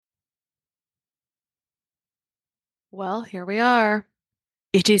Well, here we are.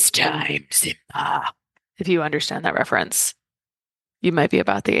 It is time, Simba. If you understand that reference, you might be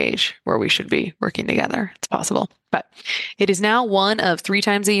about the age where we should be working together. It's possible. But it is now one of 3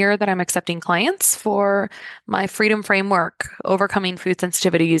 times a year that I'm accepting clients for my Freedom Framework, overcoming food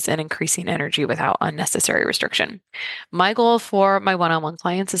sensitivities and increasing energy without unnecessary restriction. My goal for my one-on-one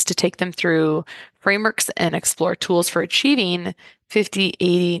clients is to take them through frameworks and explore tools for achieving 50,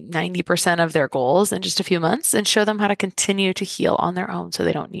 80, 90% of their goals in just a few months and show them how to continue to heal on their own so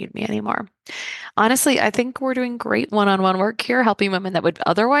they don't need me anymore. Honestly, I think we're doing great one-on-one work here, helping women that would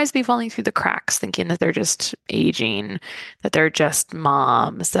otherwise be falling through the cracks, thinking that they're just aging, that they're just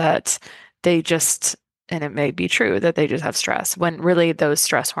moms, that they just, and it may be true that they just have stress, when really those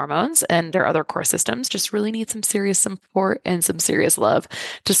stress hormones and their other core systems just really need some serious support and some serious love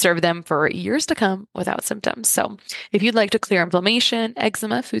to serve them for years to come without symptoms. So if you'd like to clear inflammation,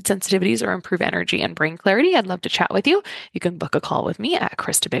 eczema, food sensitivities, or improve energy and brain clarity, I'd love to chat with you. You can book a call with me at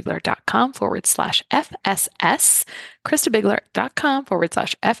KristaBigler.com/FSS,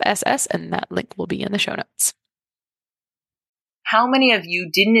 KristaBigler.com/FSS, and that link will be in the show notes. How many of you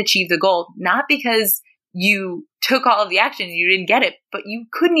didn't achieve the goal, not because you took all of the action and you didn't get it, but you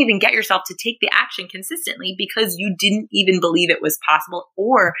couldn't even get yourself to take the action consistently because you didn't even believe it was possible,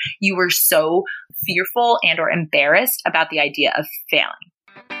 or you were so fearful and or embarrassed about the idea of failing.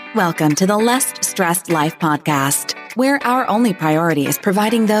 Welcome to the Less Stressed Life podcast, where our only priority is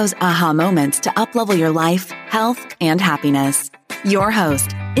providing those aha moments to uplevel your life, health, and happiness. Your host,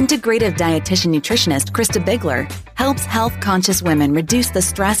 integrative dietitian nutritionist Krista Bigler, helps health-conscious women reduce the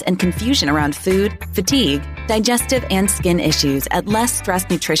stress and confusion around food, fatigue, digestive, and skin issues at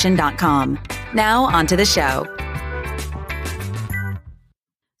lessstressednutrition.com. Now, onto the show.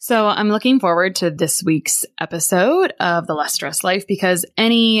 So I'm looking forward to this week's episode of The Less Stressed Life because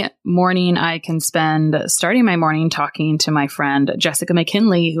any morning I can spend starting my morning talking to my friend Jessica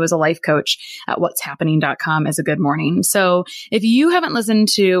McKinley, who is a life coach at what'shappening.com, is a good morning. So if you haven't listened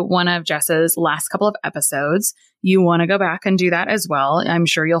to one of Jess's last couple of episodes, you want to go back and do that as well. I'm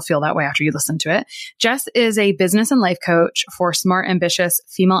sure you'll feel that way after you listen to it. Jess is a business and life coach for smart, ambitious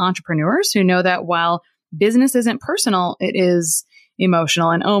female entrepreneurs who know that while business isn't personal, it is emotional.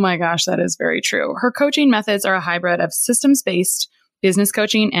 And oh my gosh, that is very true. Her coaching methods are a hybrid of systems-based business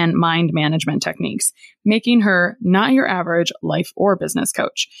coaching and mind management techniques, making her not your average life or business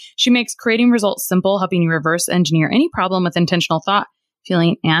coach. She makes creating results simple, helping you reverse engineer any problem with intentional thought,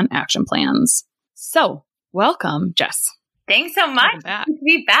 feeling, and action plans. So welcome, Jess. Thanks so much. Good to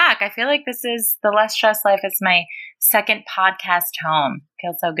be back. I feel like this is The Less Stressed Life. It's my second podcast home.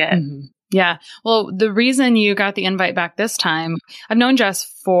 Feels so good. Mm-hmm. Yeah. Well, the reason you got the invite back this time, I've known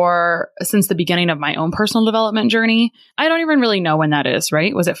Jess since the beginning of my own personal development journey. I don't even really know when that is,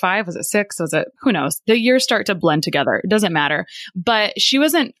 right? Was it 5? Was it 6? Who knows? The years start to blend together. It doesn't matter. But she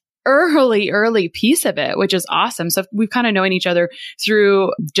was an early piece of it, which is awesome. So we've kind of known each other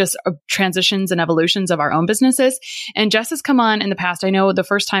through just transitions and evolutions of our own businesses. And Jess has come on in the past. I know the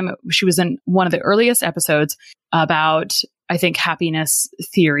first time she was in one of the earliest episodes about, I think, happiness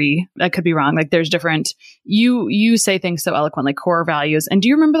theory. I could be wrong. Like there's different, you say things so eloquently, core values. And do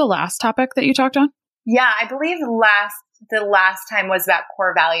you remember the last topic that you talked on? Yeah, I believe the last time was about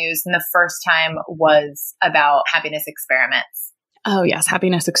core values and the first time was about happiness experiments. Oh yes,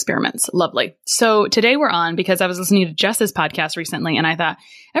 happiness experiments. Lovely. So today we're on because I was listening to Jess's podcast recently and I thought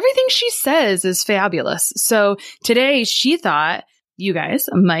everything she says is fabulous. So today she thought you ladies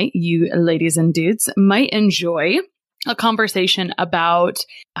and dudes might enjoy a conversation about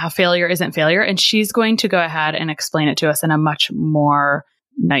how failure isn't failure. And she's going to go ahead and explain it to us in a much more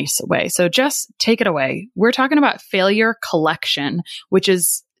nice way. So just take it away. We're talking about failure collection, which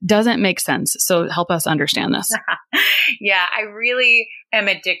doesn't make sense. So help us understand this. Yeah, I really am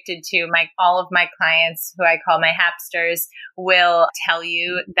addicted to all of my clients who I call my hapsters will tell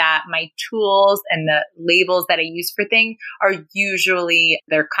you that my tools and the labels that I use for things are usually,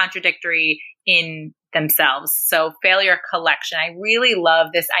 they're contradictory in themselves. So failure collection, I really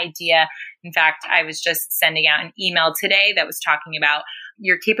love this idea. In fact, I was just sending out an email today that was talking about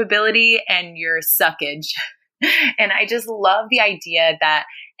your capability and your suckage. And I just love the idea that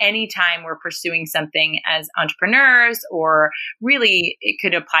anytime we're pursuing something as entrepreneurs, or really it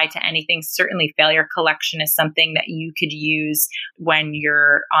could apply to anything, certainly failure collection is something that you could use when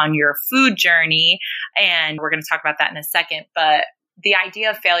you're on your food journey. And we're going to talk about that in a second. But the idea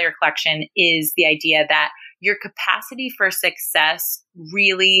of failure collection is the idea that your capacity for success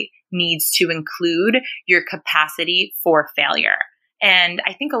really needs to include your capacity for failure. And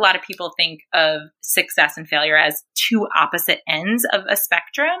I think a lot of people think of success and failure as two opposite ends of a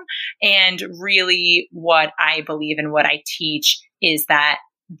spectrum. And really what I believe and what I teach is that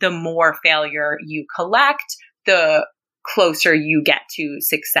the more failure you collect, the closer you get to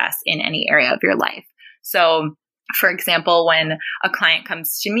success in any area of your life. So, for example, when a client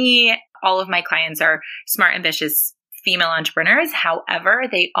comes to me, all of my clients are smart, ambitious female entrepreneurs. However,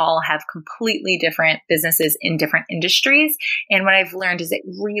 they all have completely different businesses in different industries. And what I've learned is it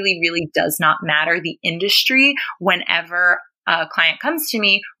really, really does not matter the industry. Whenever a client comes to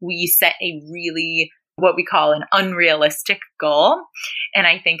me, we set a really what we call an unrealistic goal. And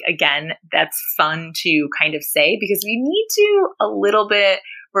I think, again, that's fun to kind of say because we need to a little bit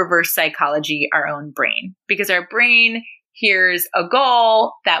reverse psychology our own brain, because our brain hears a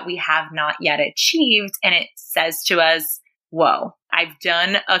goal that we have not yet achieved and it says to us, whoa, I've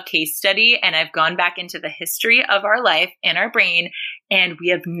done a case study and I've gone back into the history of our life and our brain, and we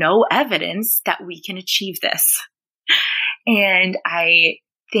have no evidence that we can achieve this. And I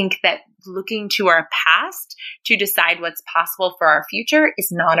think that looking to our past to decide what's possible for our future is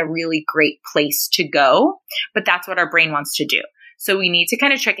not a really great place to go, but that's what our brain wants to do. So we need to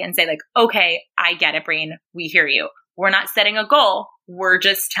kind of trick it and say like, okay, I get it, brain. We hear you. We're not setting a goal. We're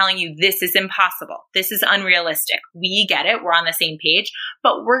just telling you this is impossible. This is unrealistic. We get it. We're on the same page,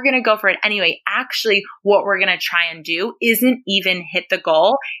 but we're going to go for it anyway. Actually, what we're going to try and do isn't even hit the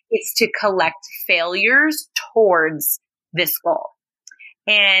goal. It's to collect failures towards this goal.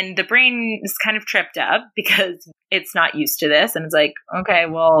 And the brain is kind of tripped up because it's not used to this. And it's like, okay,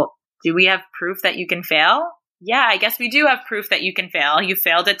 well, do we have proof that you can fail? Yeah, I guess we do have proof that you can fail. You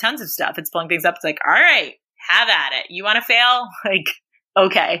failed at tons of stuff. It's pulling things up. It's like, all right, have at it. You want to fail? Like,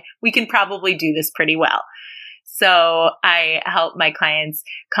 okay, we can probably do this pretty well. So I help my clients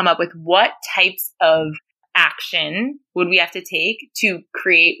come up with what types of action would we have to take to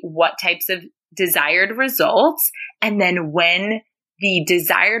create what types of desired results. And then when the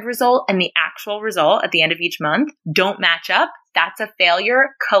desired result and the actual result at the end of each month don't match up, that's a failure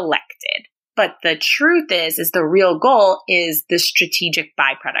collected. But the truth is the real goal is the strategic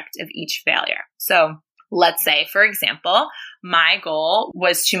byproduct of each failure. So let's say, for example, my goal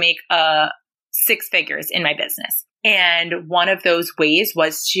was to make 6 figures in my business. And one of those ways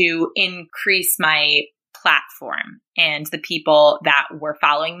was to increase my platform and the people that were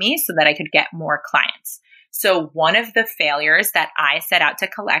following me so that I could get more clients. So one of the failures that I set out to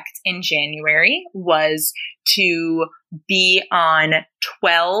collect in January was to be on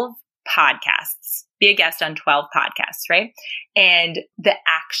 12 podcasts, be a guest on 12 podcasts, right? And the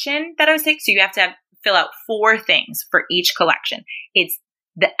action that I was taking, so you have to fill out 4 things for each collection. It's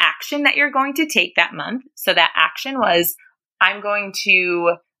the action that you're going to take that month. So that action was, I'm going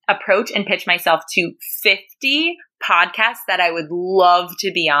to approach and pitch myself to 50 podcasts that I would love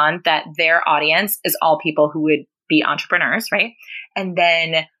to be on, that their audience is all people who would be entrepreneurs, right? And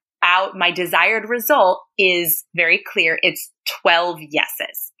then my desired result is very clear. It's 12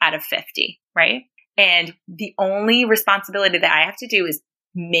 yeses out of 50, right? And the only responsibility that I have to do is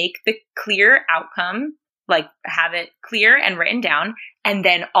make the clear outcome, like have it clear and written down. And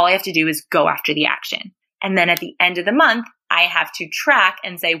then all I have to do is go after the action. And then at the end of the month, I have to track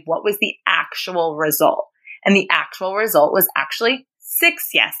and say, what was the actual result? And the actual result was actually 6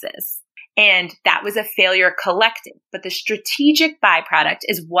 yeses. And that was a failure collected. But the strategic byproduct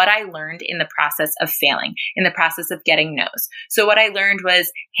is what I learned in the process of failing, in the process of getting no's. So what I learned was,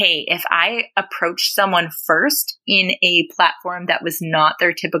 hey, if I approach someone first in a platform that was not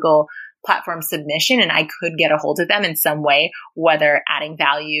their typical platform submission and I could get a hold of them in some way, whether adding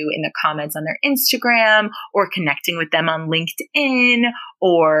value in the comments on their Instagram or connecting with them on LinkedIn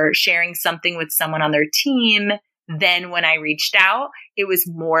or sharing something with someone on their team, then when I reached out, it was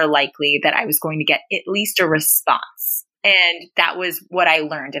more likely that I was going to get at least a response. And that was what I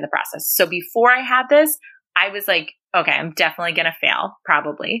learned in the process. So before I had this, I was like, okay, I'm definitely going to fail,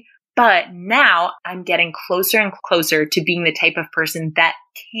 probably. But now I'm getting closer and closer to being the type of person that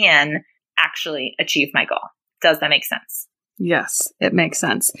can actually achieve my goal. Does that make sense? Yes, it makes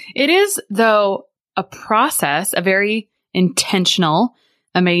sense. It is, though, a process, a very intentional,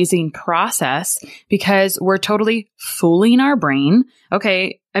 amazing process, because we're totally fooling our brain.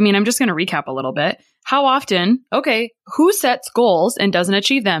 Okay, I mean, I'm just going to recap a little bit. How often, okay, who sets goals and doesn't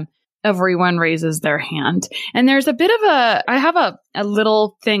achieve them? Everyone raises their hand. And there's a bit of I have a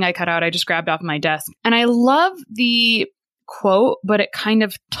little thing I cut out, I just grabbed off my desk. And I love the quote, but it kind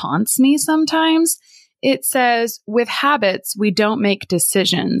of taunts me sometimes. It says, with habits, we don't make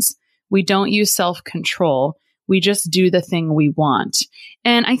decisions. We don't use self-control. We just do the thing we want.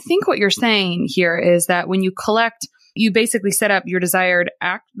 And I think what you're saying here is that when you collect you basically set up your desired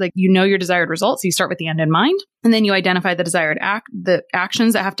act, like you know your desired results. So you start with the end in mind, and then you identify the desired the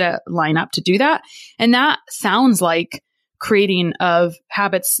actions that have to line up to do that. And that sounds like creating of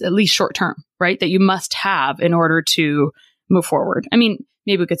habits, at least short term, right? That you must have in order to move forward. I mean,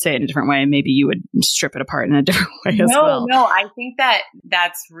 maybe we could say it in a different way. Maybe you would strip it apart in a different way as well. No, I think that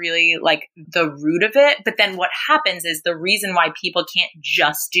that's really like the root of it. But then what happens is the reason why people can't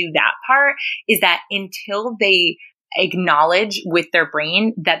just do that part is that until they acknowledge with their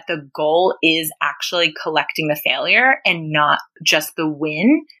brain that the goal is actually collecting the failure and not just the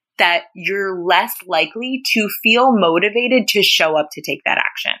win, that you're less likely to feel motivated to show up to take that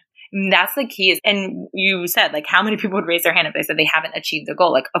action. And that's the key. And you said, like, how many people would raise their hand if they said they haven't achieved the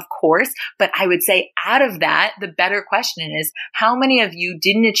goal? Like, of course. But I would say out of that, the better question is, how many of you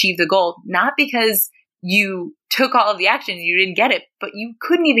didn't achieve the goal, not because you took all of the action and you didn't get it, but you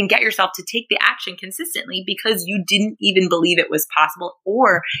couldn't even get yourself to take the action consistently because you didn't even believe it was possible,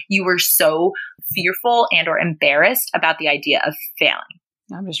 or you were so fearful and or embarrassed about the idea of failing.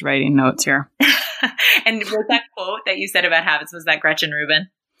 I'm just writing notes here. And was that quote that you said about habits, was that Gretchen Rubin?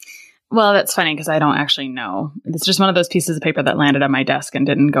 Well, that's funny because I don't actually know. It's just one of those pieces of paper that landed on my desk and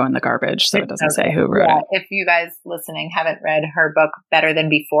didn't go in the garbage. So it doesn't say who wrote it. If you guys listening haven't read her book, Better Than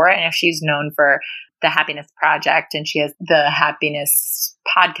Before, and if she's known for the Happiness Project and she has the Happiness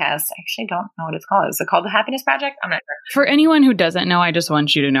Podcast, I actually don't know what it's called. Is it called the Happiness Project? I'm not sure. For anyone who doesn't know, I just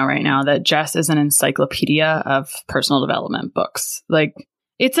want you to know right now that Jess is an encyclopedia of personal development books. Like,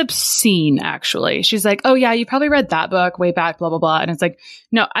 it's obscene, actually. She's like, oh, yeah, you probably read that book way back, blah, blah, blah. And it's like,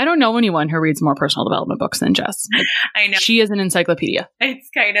 no, I don't know anyone who reads more personal development books than Jess. Like, I know. She is an encyclopedia.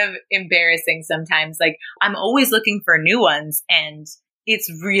 It's kind of embarrassing sometimes. Like, I'm always looking for new ones, and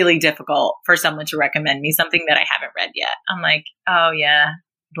it's really difficult for someone to recommend me something that I haven't read yet. I'm like, oh, yeah,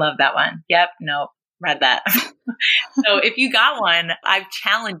 love that one. Yep, nope, read that. So if you got one, I've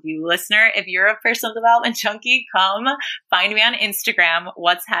challenged you, listener. If you're a personal development junkie, come find me on Instagram,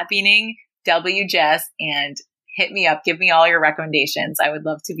 What's Happening WJess, and hit me up. Give me all your recommendations. I would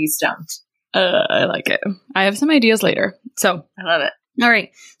love to be stumped. I like it. I have some ideas later. So I love it. All right.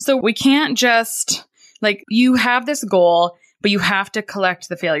 So we can't just, like, you have this goal, but you have to collect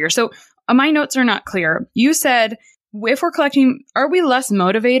the failure. So my notes are not clear. You said, if we're collecting, are we less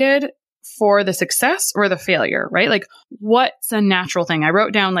motivated for the success or the failure, right? Like, what's a natural thing? I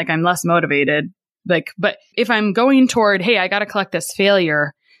wrote down, like, I'm less motivated, like, but if I'm going toward, hey, I got to collect this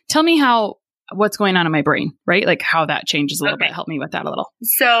failure, tell me what's going on in my brain, right? Like how that changes a little bit. Help me with that a little.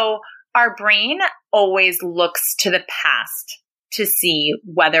 So our brain always looks to the past to see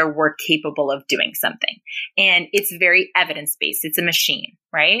whether we're capable of doing something. And it's very evidence-based. It's a machine,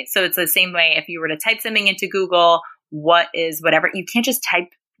 right? So it's the same way if you were to type something into Google, what is whatever, you can't just type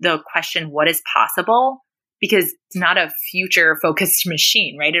the question, what is possible? Because it's not a future focused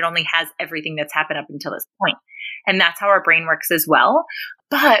machine, right? It only has everything that's happened up until this point. And that's how our brain works as well.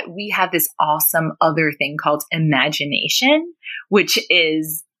 But we have this awesome other thing called imagination, which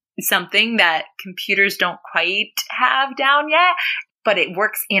is something that computers don't quite have down yet, but it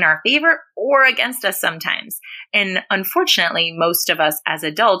works in our favor or against us sometimes. And unfortunately, most of us as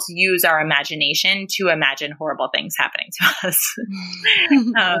adults use our imagination to imagine horrible things happening to us.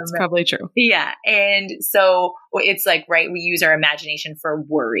 That's probably true. Yeah. And so it's like, right, we use our imagination for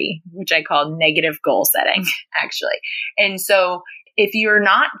worry, which I call negative goal setting, actually. And so if you're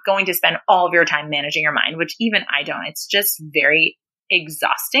not going to spend all of your time managing your mind, which even I don't, it's just very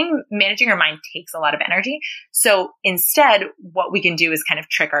exhausting. Managing your mind takes a lot of energy. So instead, what we can do is kind of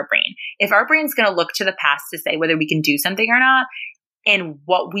trick our brain. If our brain's going to look to the past to say whether we can do something or not, and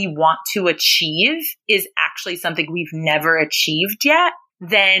what we want to achieve is actually something we've never achieved yet,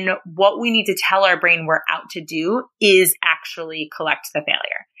 then what we need to tell our brain we're out to do is actually collect the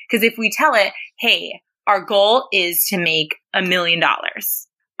failure. Because if we tell it, hey, our goal is to make $1 million,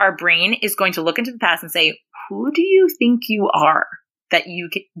 our brain is going to look into the past and say, who do you think you are that you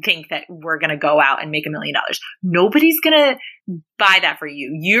think that we're going to go out and make $1 million? Nobody's going to buy that for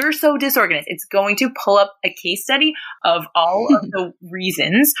you. You're so disorganized. It's going to pull up a case study of all of the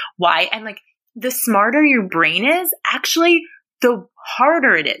reasons why. And like, the smarter your brain is, actually, the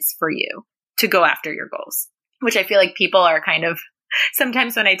harder it is for you to go after your goals, which I feel like people are kind of,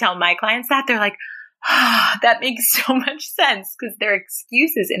 sometimes when I tell my clients that, they're like, that makes so much sense, because their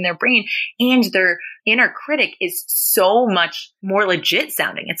excuses in their brain and their inner critic is so much more legit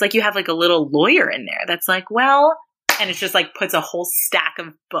sounding. It's like you have like a little lawyer in there that's like, well, and it's just like puts a whole stack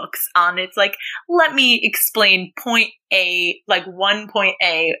of books on. It's like, let me explain point A, like 1 point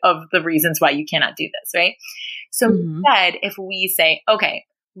A of the reasons why you cannot do this, right? So instead, if we say, okay,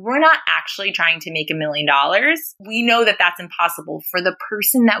 we're not actually trying to make $1 million. We know that that's impossible for the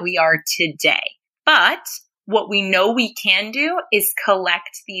person that we are today. But what we know we can do is collect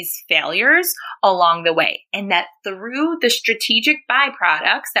these failures along the way. And that through the strategic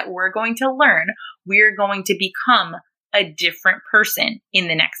byproducts that we're going to learn, we're going to become a different person in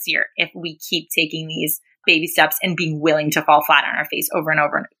the next year if we keep taking these baby steps and being willing to fall flat on our face over and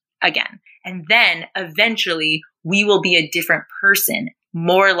over again. And then eventually we will be a different person,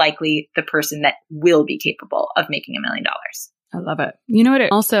 more likely the person that will be capable of making $1 million. I love it. You know what?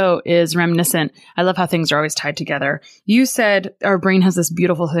 It also is reminiscent. I love how things are always tied together. You said our brain has this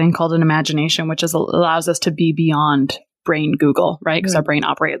beautiful thing called an imagination, which allows us to be beyond brain Google, right? Because our brain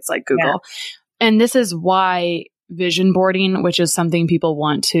operates like Google. Yeah. And this is why vision boarding, which is something people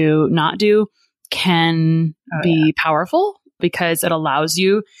want to not do, can be powerful because it allows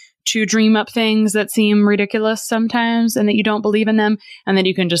you to dream up things that seem ridiculous sometimes and that you don't believe in them. And then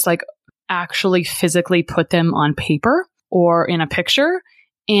you can just like actually physically put them on paper or in a picture.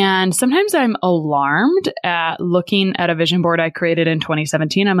 And sometimes I'm alarmed at looking at a vision board I created in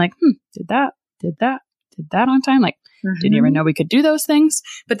 2017. I'm like, did that on time? Like, didn't even know we could do those things.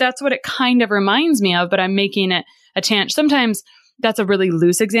 But that's what it kind of reminds me of, but I'm making it a tangent. Sometimes that's a really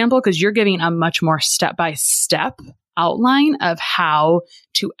loose example because you're giving a much more step-by-step outline of how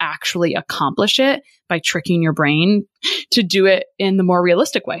to actually accomplish it by tricking your brain to do it in the more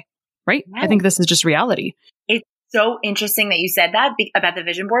realistic way, right? Yeah. I think this is just reality. It's so interesting that you said that about the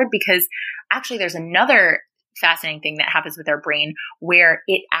vision board, because actually there's another fascinating thing that happens with our brain where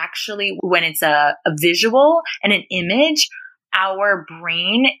it actually, when it's a visual and an image, our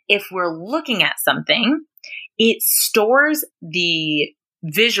brain, if we're looking at something, it stores the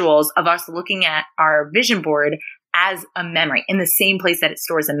visuals of us looking at our vision board as a memory in the same place that it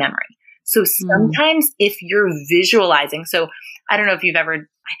stores a memory. So sometimes if you're visualizing, so I don't know if you've ever,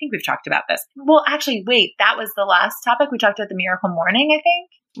 I think we've talked about this. Well, actually, wait, that was the last topic. We talked about the miracle morning, I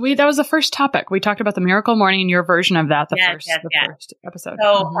think. That was the first topic. We talked about the miracle morning, your version of that, the first episode.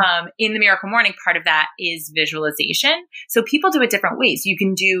 So in the miracle morning, part of that is visualization. So people do it different ways. You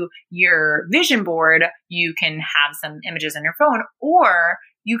can do your vision board. You can have some images on your phone, or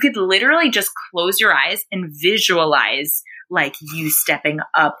you could literally just close your eyes and visualize like you stepping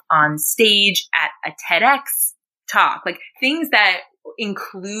up on stage at a TEDx talk, like things that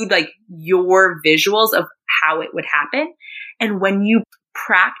include like your visuals of how it would happen. And when you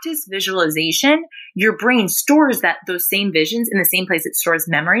practice visualization, your brain stores those same visions in the same place it stores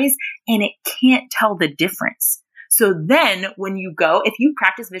memories, and it can't tell the difference. So then when you go, if you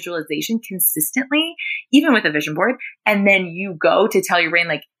practice visualization consistently, even with a vision board, and then you go to tell your brain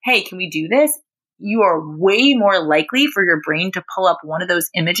like, hey, can we do this? You are way more likely for your brain to pull up one of those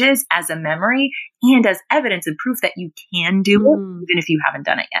images as a memory and as evidence and proof that you can do it, even if you haven't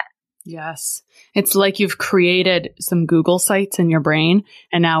done it yet. Yes. It's like you've created some Google sites in your brain.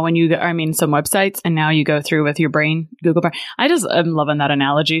 And now some websites, and now you go through with your brain, Google brain. I'm loving that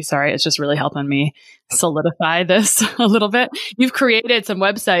analogy. Sorry. It's just really helping me solidify this a little bit. You've created some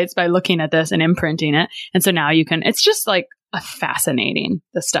websites by looking at this and imprinting it. And so now it's just like fascinating,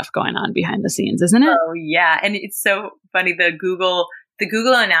 the stuff going on behind the scenes, isn't it? Oh yeah. And it's so funny. The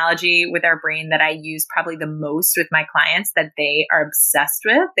Google analogy with our brain that I use probably the most with my clients that they are obsessed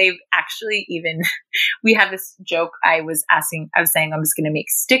with. They've actually we have this joke I was saying I'm just going to make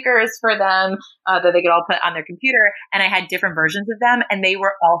stickers for them that they could all put on their computer. And I had different versions of them, and they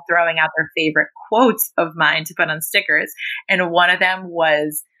were all throwing out their favorite quotes of mine to put on stickers. And one of them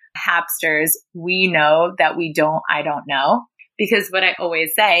was, Hapsters, we know that I don't know. Because what I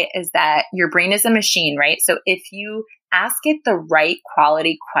always say is that your brain is a machine, right? So if you ask it the right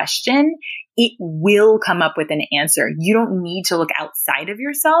quality question, it will come up with an answer. You don't need to look outside of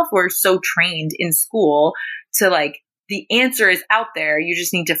yourself. We're so trained in school to like, the answer is out there. You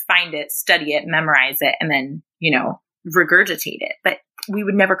just need to find it, study it, memorize it, and then, regurgitate it. But we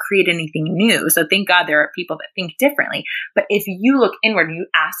would never create anything new. So thank God there are people that think differently. But if you look inward and you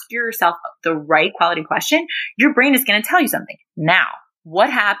ask yourself the right quality question, your brain is going to tell you something. Now, what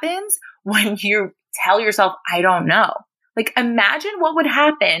happens when you tell yourself, I don't know? Like, imagine what would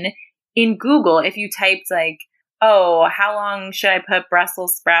happen in Google if you typed like, oh, how long should I put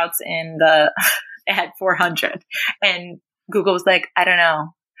Brussels sprouts in at 400? And Google was like, I don't know.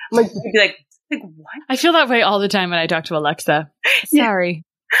 Like, you'd be like, what? I feel that way all the time when I talk to Alexa. Sorry.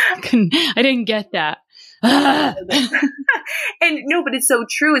 I didn't get that. And no, but it's so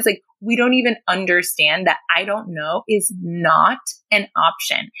true. It's like, we don't even understand that I don't know is not an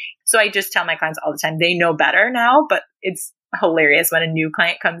option. So I just tell my clients all the time, they know better now, but it's hilarious when a new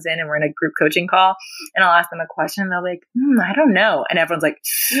client comes in and we're in a group coaching call and I'll ask them a question and they'll be like, I don't know. And everyone's like,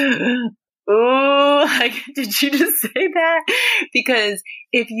 oh, like, did you just say that? Because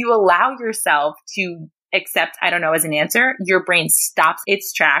if you allow yourself to accept, I don't know, as an answer, your brain stops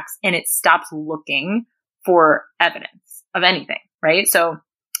its tracks and it stops looking for evidence of anything, right? So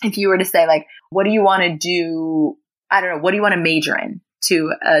if you were to say like, what do you want to do? I don't know. What do you want to major in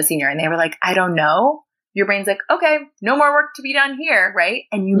to a senior? And they were like, I don't know. Your brain's like, okay, no more work to be done here, right?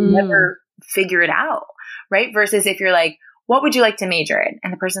 And you never figure it out, right? Versus if you're like, what would you like to major in?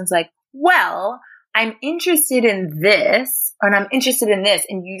 And the person's like, well, I'm interested in this, and I'm interested in this.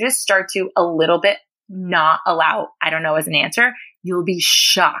 And you just start to a little bit not allow, I don't know, as an answer. You'll be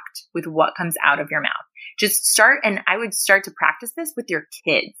shocked with what comes out of your mouth. Just start, and I would start to practice this with your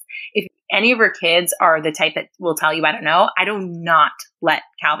kids. If any of your kids are the type that will tell you, I don't know, I do not let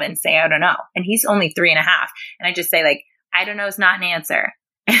Calvin say, I don't know. And he's only 3.5. And I just say like, I don't know is not an answer.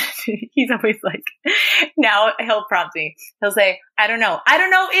 He's always like, now he'll prompt me. He'll say, I don't know. I don't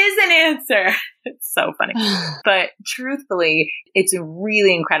know is an answer. It's so funny. But truthfully, it's a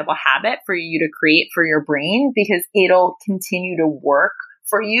really incredible habit for you to create for your brain because it'll continue to work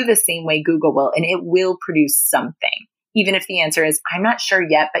for you the same way Google will, and it will produce something. Even if the answer is, I'm not sure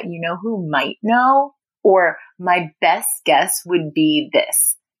yet, but you know who might know? Or my best guess would be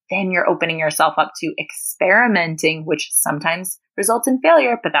this. Then you're opening yourself up to experimenting, which sometimes results in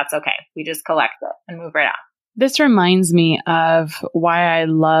failure, but that's okay. We just collect it and move right on. This reminds me of why I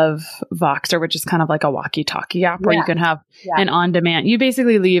love Voxer, which is kind of like a walkie-talkie app where you can have an on-demand. You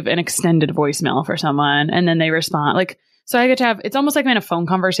basically leave an extended voicemail for someone and then they respond. Like, so I get to have, it's almost like I'm in a phone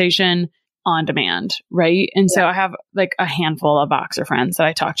conversation on demand, right? And so I have like a handful of Voxer friends that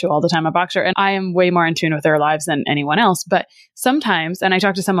I talk to all the time about Voxer, and I am way more in tune with their lives than anyone else. But sometimes, and I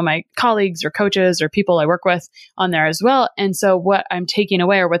talk to some of my colleagues or coaches or people I work with on there as well. And so what I'm taking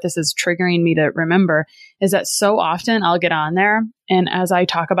away, or what this is triggering me to remember, is that so often I'll get on there, and as I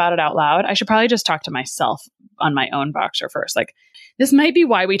talk about it out loud, I should probably just talk to myself on my own Voxer first. Like, this might be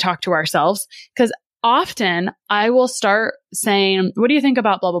why we talk to ourselves, because often I will start saying, what do you think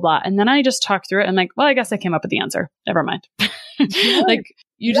about blah, blah, blah? And then I just talk through it. And like, well, I guess I came up with the answer. Never mind. Like,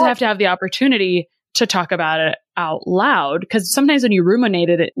 you just have to have the opportunity to talk about it out loud. Because sometimes when you ruminate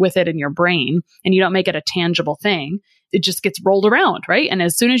it with it in your brain and you don't make it a tangible thing, it just gets rolled around, right? And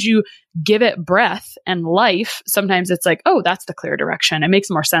as soon as you give it breath and life, sometimes it's like, oh, that's the clear direction. It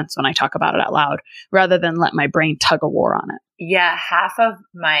makes more sense when I talk about it out loud rather than let my brain tug a war on it. Yeah. Half of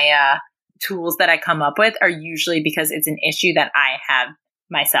my tools that I come up with are usually because it's an issue that I have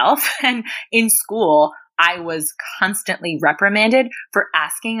myself. And in school, I was constantly reprimanded for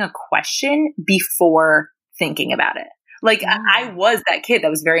asking a question before thinking about it. Like I was that kid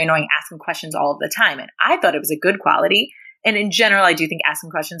that was very annoying, asking questions all of the time. And I thought it was a good quality. And in general, I do think asking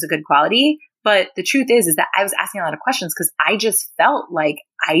questions is a good quality. But the truth is that I was asking a lot of questions because I just felt like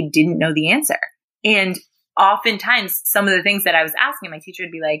I didn't know the answer. And oftentimes some of the things that I was asking, my teacher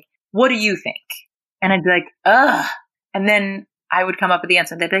would be like, what do you think? And I'd be like, ugh. And then I would come up with the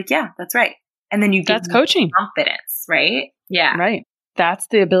answer. They'd be like, yeah, that's right. And then you get coaching confidence, right? Yeah. Right. That's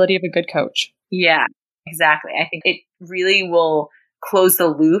the ability of a good coach. Yeah, exactly. I think it really will close the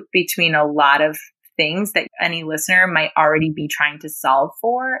loop between a lot of things that any listener might already be trying to solve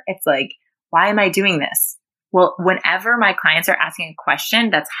for. It's like, why am I doing this? Well, whenever my clients are asking a question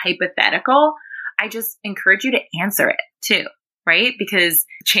that's hypothetical, I just encourage you to answer it too. Right? Because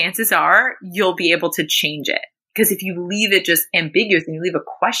chances are you'll be able to change it. Because if you leave it just ambiguous and you leave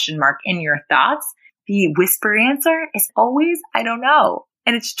a question mark in your thoughts, the whisper answer is always, I don't know.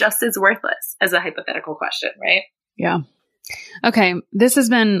 And it's just as worthless as a hypothetical question, right? Yeah. Okay. This has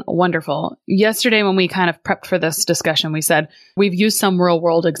been wonderful. Yesterday, when we kind of prepped for this discussion, we said, we've used some real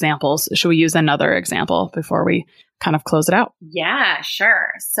world examples. Should we use another example before we kind of close it out? Yeah,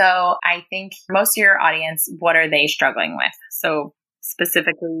 sure. So I think most of your audience, what are they struggling with? So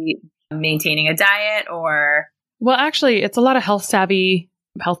specifically maintaining a diet or? Well, actually, it's a lot of health savvy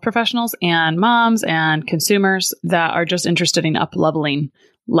health professionals and moms and consumers that are just interested in up leveling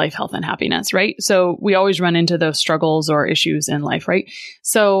life, health, and happiness, right? So we always run into those struggles or issues in life, right?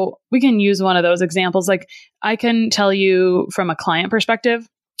 So we can use one of those examples. Like, I can tell you from a client perspective,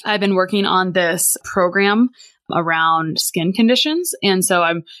 I've been working on this program around skin conditions. And so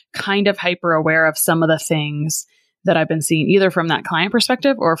I'm kind of hyper aware of some of the things that I've been seeing, either from that client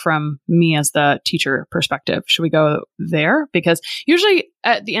perspective or from me as the teacher perspective. Should we go there? Because usually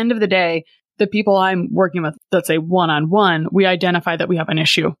at the end of the day, the people I'm working with, let's say one-on-one, we identify that we have an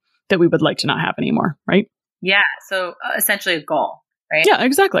issue that we would like to not have anymore, right? Yeah. So essentially a goal. right? Yeah,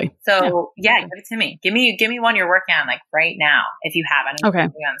 exactly. So give it to me. Give me one you're working on like right now if you have. I don't know, on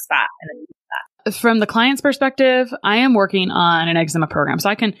the spot. And then from the client's perspective, I am working on an eczema program. So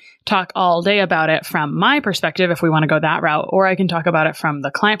I can talk all day about it from my perspective if we want to go that route, or I can talk about it from the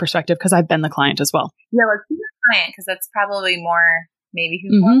client perspective because I've been the client as well. Yeah, let's do the client because that's probably more maybe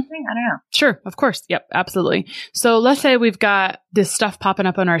who's listening. I don't know. Sure, of course. Yep, absolutely. So let's say we've got this stuff popping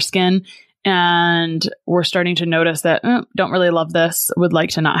up on our skin and we're starting to notice that don't really love this, would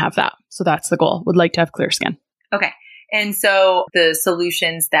like to not have that. So that's the goal. Would like to have clear skin. Okay. And so the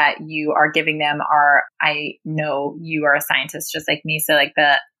solutions that you are giving them are, I know you are a scientist just like me. So like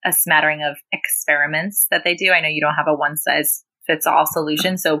a smattering of experiments that they do. I know you don't have a one size fits all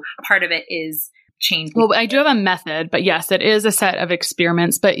solution. So part of it is changing. Well, I do have a method, but yes, it is a set of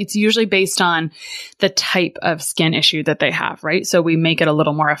experiments, but it's usually based on the type of skin issue that they have, right? So we make it a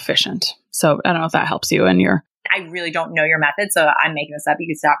little more efficient. So I don't know if that helps you in your... I really don't know your method, so I'm making this up. You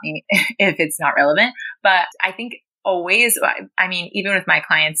can stop me if it's not relevant. But I think always, I mean, even with my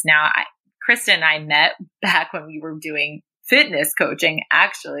clients now, Kristen and I met back when we were doing fitness coaching,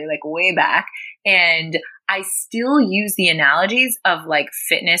 actually, like way back. And I still use the analogies of like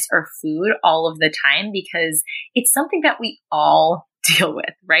fitness or food all of the time because it's something that we all deal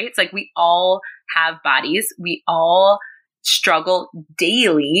with, right? It's like we all have bodies. We all struggle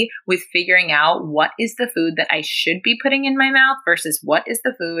daily with figuring out what is the food that I should be putting in my mouth versus what is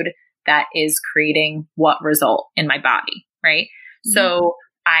the food that is creating what result in my body, right? Mm-hmm. So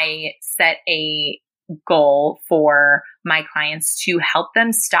I set a goal for my clients to help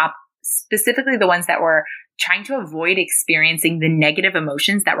them stop, specifically the ones that were trying to avoid experiencing the negative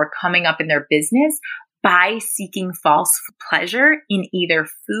emotions that were coming up in their business by seeking false pleasure in either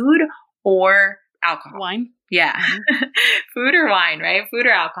food or alcohol. Wine. Yeah. Mm-hmm. Food or wine, right? Food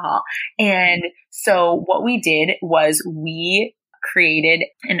or alcohol. And so what we did was we created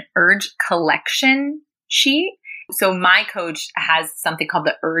an urge collection sheet. So my coach has something called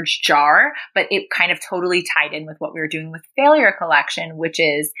the urge jar, but it kind of totally tied in with what we were doing with failure collection, which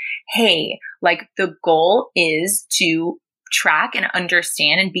is, hey, like the goal is to track and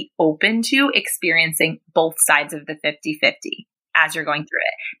understand and be open to experiencing both sides of the 50-50 as you're going through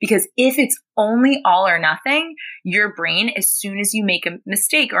it. Because if it's only all or nothing, your brain, as soon as you make a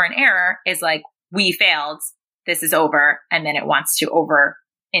mistake or an error, is like, we failed. This is over. And then it wants to over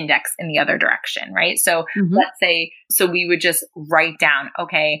index in the other direction, right? So let's say, so we would just write down,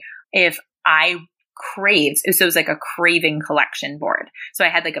 okay, if I craved, so it was like a craving collection board. So I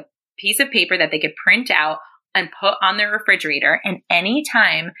had like a piece of paper that they could print out and put on their refrigerator. And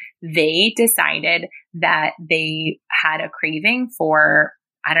anytime they decided that they had a craving for,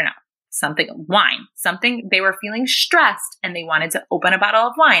 I don't know, wine, something they were feeling stressed and they wanted to open a bottle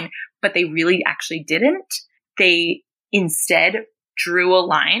of wine, but they really actually didn't. They instead drew a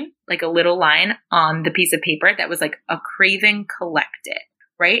line, like a little line on the piece of paper that was like a craving collected,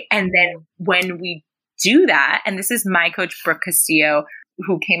 right? And then when we do that, and this is my coach, Brooke Castillo,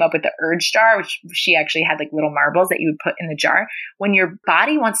 who came up with the urge jar, which she actually had like little marbles that you would put in the jar. When your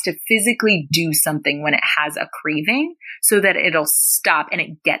body wants to physically do something when it has a craving so that it'll stop and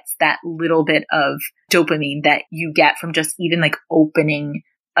it gets that little bit of dopamine that you get from just even like opening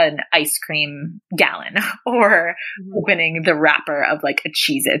an ice cream gallon or opening the wrapper of like a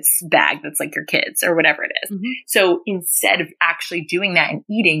Cheez-Its bag that's like your kids or whatever it is. So instead of actually doing that and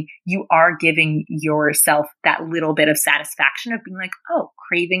eating, you are giving yourself that little bit of satisfaction of being like, oh,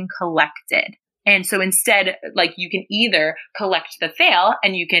 craving collected. And so instead, like you can either collect the fail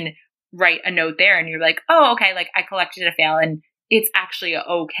and you can write a note there and you're like, oh, okay, like I collected a fail and it's actually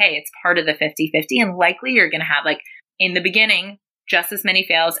okay. It's part of the 50-50. And likely you're going to have like in the beginning, just as many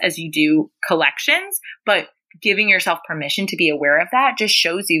fails as you do collections, but giving yourself permission to be aware of that just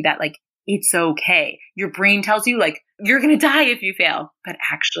shows you that like, it's okay. Your brain tells you like, you're going to die if you fail, but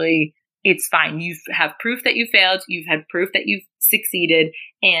actually it's fine. You have proof that you failed. You've had proof that you've succeeded,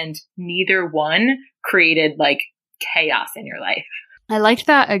 and neither one created like chaos in your life. I liked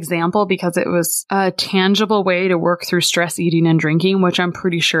that example because it was a tangible way to work through stress eating and drinking, which I'm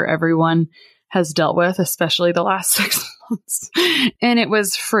pretty sure everyone has dealt with, especially the last 6 months. And it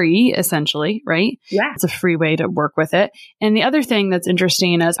was free, essentially, right? Yeah. It's a free way to work with it. And the other thing that's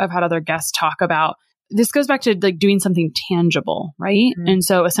interesting is I've had other guests talk about, this goes back to like doing something tangible, right? And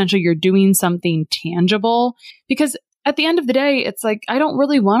so essentially you're doing something tangible because at the end of the day, it's like, I don't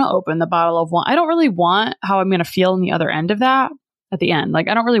really want to open the bottle of wine. I don't really want how I'm going to feel on the other end of that. At the end, like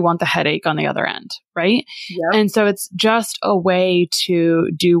I don't really want the headache on the other end, right? Yep. And so it's just a way to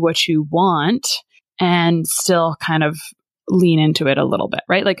do what you want and still kind of lean into it a little bit,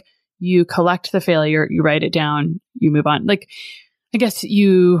 right? Like you collect the failure, you write it down, you move on. Like I guess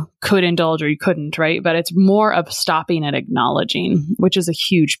you could indulge or you couldn't, right? But it's more of stopping and acknowledging, which is a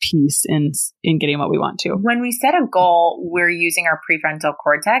huge piece in getting what we want to. When we set a goal, we're using our prefrontal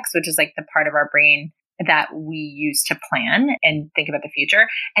cortex, which is like the part of our brain that we use to plan and think about the future.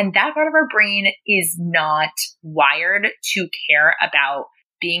 And that part of our brain is not wired to care about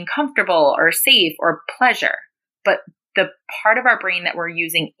being comfortable or safe or pleasure. But the part of our brain that we're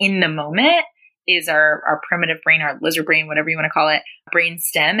using in the moment is our primitive brain, our lizard brain, whatever you want to call it, brain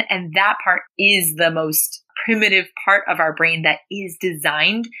stem. And that part is the most primitive part of our brain that is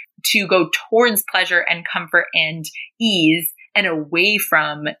designed to go towards pleasure and comfort and ease and away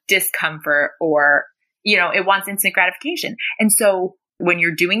from discomfort or, it wants instant gratification. And so when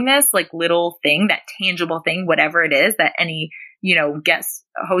you're doing this like little thing, that tangible thing, whatever it is that any, guest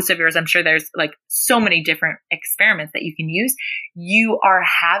host of yours, I'm sure there's like so many different experiments that you can use. You are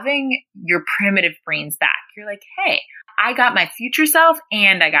having your primitive brains back. You're like, hey, I got my future self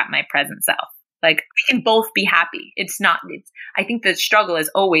and I got my present self. Like we can both be happy. I think the struggle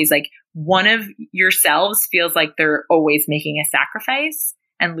is always like one of yourselves feels like they're always making a sacrifice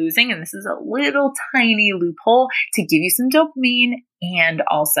and losing. And this is a little tiny loophole to give you some dopamine and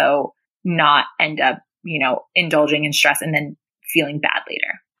also not end up, indulging in stress and then feeling bad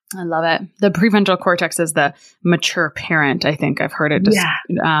later. I love it. The prefrontal cortex is the mature parent. I think I've heard it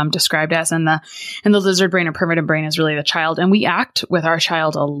described as, and the lizard brain or primitive brain is really the child. And we act with our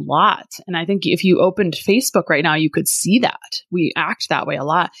child a lot. And I think if you opened Facebook right now, you could see that we act that way a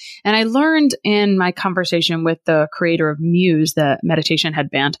lot. And I learned in my conversation with the creator of Muse, the meditation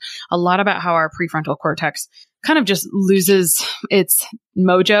headband, a lot about how our prefrontal cortex kind of just loses its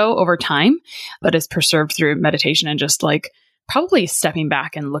mojo over time, but is preserved through meditation and just like probably stepping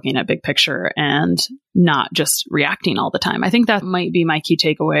back and looking at big picture and not just reacting all the time. I think that might be my key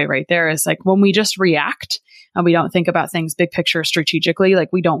takeaway right there is like when we just react and we don't think about things big picture strategically, like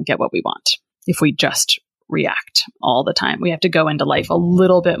we don't get what we want if we just react all the time. We have to go into life a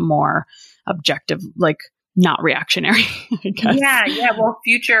little bit more objective, like not reactionary, I guess. Yeah. Well,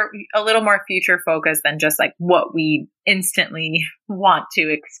 a little more future focused than just like what we instantly want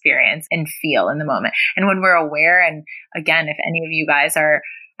to experience and feel in the moment. And when we're aware, and again, if any of you guys are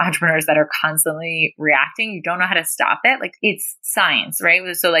entrepreneurs that are constantly reacting, you don't know how to stop it. Like it's science, right?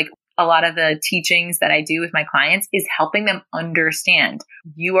 So like a lot of the teachings that I do with my clients is helping them understand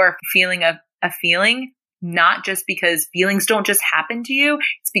you are feeling a feeling, not just because feelings don't just happen to you.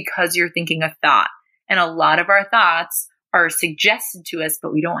 It's because you're thinking a thought. And a lot of our thoughts are suggested to us,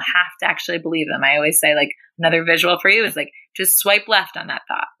 but we don't have to actually believe them. I always say like another visual for you is like, just swipe left on that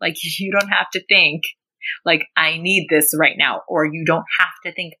thought. Like you don't have to think like, I need this right now. Or you don't have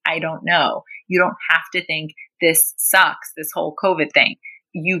to think, I don't know. You don't have to think this sucks, this whole COVID thing.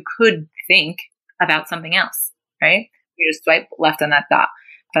 You could think about something else, right? You just swipe left on that thought.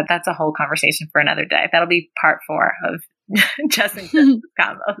 But that's a whole conversation for another day. That'll be part 4 of Jess and Jess's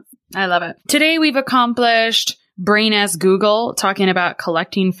combos. I love it. Today we've accomplished Brain as Google, talking about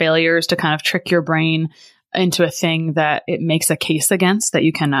collecting failures to kind of trick your brain into a thing that it makes a case against that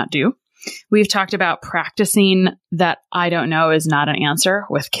you cannot do. We've talked about practicing that I don't know is not an answer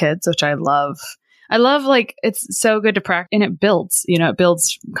with kids, which I love. I love like, it's so good to practice and it builds, it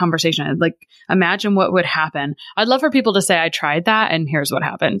builds conversation. Like imagine what would happen. I'd love for people to say, I tried that and here's what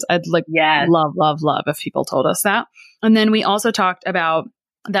happened. I'd like love if people told us that. And then we also talked about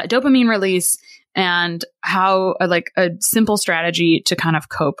that dopamine release and how like a simple strategy to kind of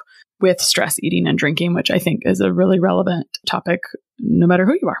cope with stress eating and drinking, which I think is a really relevant topic no matter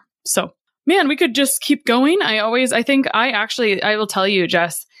who you are. So man, we could just keep going. I will tell you,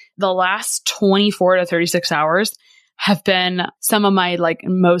 Jess, the last 24 to 36 hours have been some of my like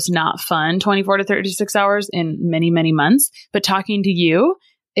most not fun 24 to 36 hours in many, many months. But talking to you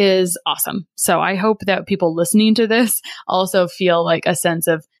is awesome. So I hope that people listening to this also feel like a sense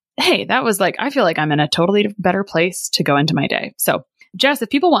of, hey, that was like, I feel like I'm in a totally better place to go into my day. So Jess, if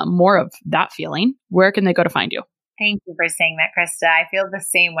people want more of that feeling, where can they go to find you? Thank you for saying that, Krista. I feel the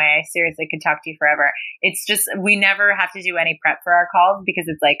same way. I seriously could talk to you forever. It's just, we never have to do any prep for our calls because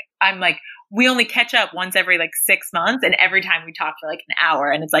it's like, I'm like, we only catch up once every like 6 months. And every time we talk for like an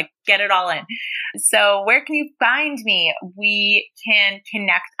hour and it's like, get it all in. So where can you find me? We can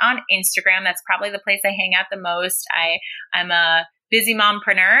connect on Instagram. That's probably the place I hang out the most. I'm a busy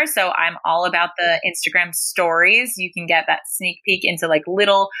mompreneur. So I'm all about the Instagram stories. You can get that sneak peek into like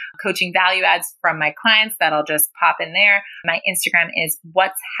little coaching value adds from my clients that'll just pop in there. My Instagram is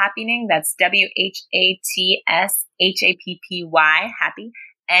What's Happening. That's WHATSHAPPY, happy.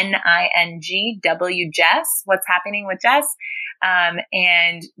 NINGW Jess, What's Happening with Jess.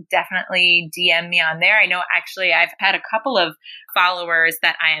 And definitely DM me on there. I know actually I've had a couple of followers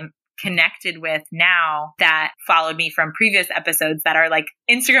that I am connected with now that followed me from previous episodes that are like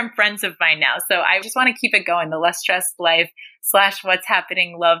Instagram friends of mine now. So I just want to keep it going. The Less Stressed Life / What's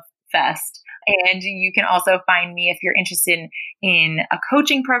Happening Love Fest. And you can also find me if you're interested in a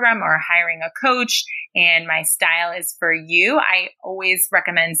coaching program or hiring a coach and my style is for you. I always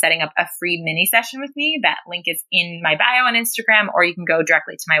recommend setting up a free mini session with me. That link is in my bio on Instagram, or you can go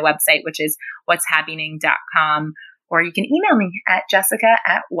directly to my website, which is what'shappening.com, or you can email me at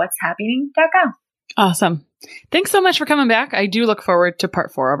jessica@what'shappening.com. Awesome. Thanks so much for coming back. I do look forward to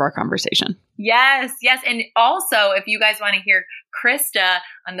part 4 of our conversation. Yes. And also, if you guys want to hear Krista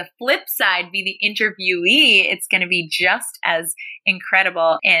on the flip side be the interviewee, it's going to be just as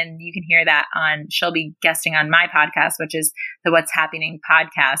incredible. And you can hear that she'll be guesting on my podcast, which is the What's Happening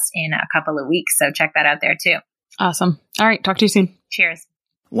podcast, in a couple of weeks. So check that out there too. Awesome. All right. Talk to you soon. Cheers.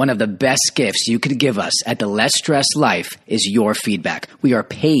 One of the best gifts you could give us at The Less Stressed Life is your feedback. We are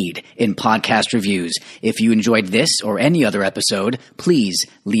paid in podcast reviews. If you enjoyed this or any other episode, please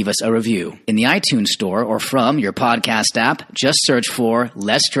leave us a review. In the iTunes store or from your podcast app, just search for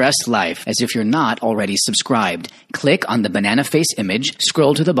Less Stressed Life as if you're not already subscribed. Click on the banana face image,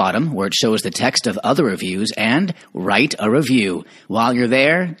 scroll to the bottom where it shows the text of other reviews, and write a review. While you're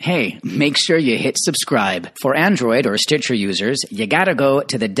there, hey, make sure you hit subscribe. For Android or Stitcher users, you gotta go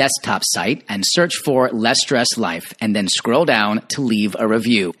to the desktop site and search for Less Stressed Life and then scroll down to leave a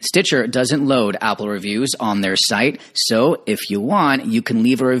review. Stitcher doesn't load Apple reviews on their site, so if you want, you can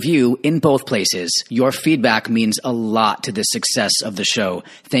leave a review in both places. Your feedback means a lot to the success of the show.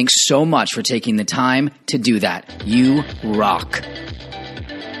 Thanks so much for taking the time to do that. You rock.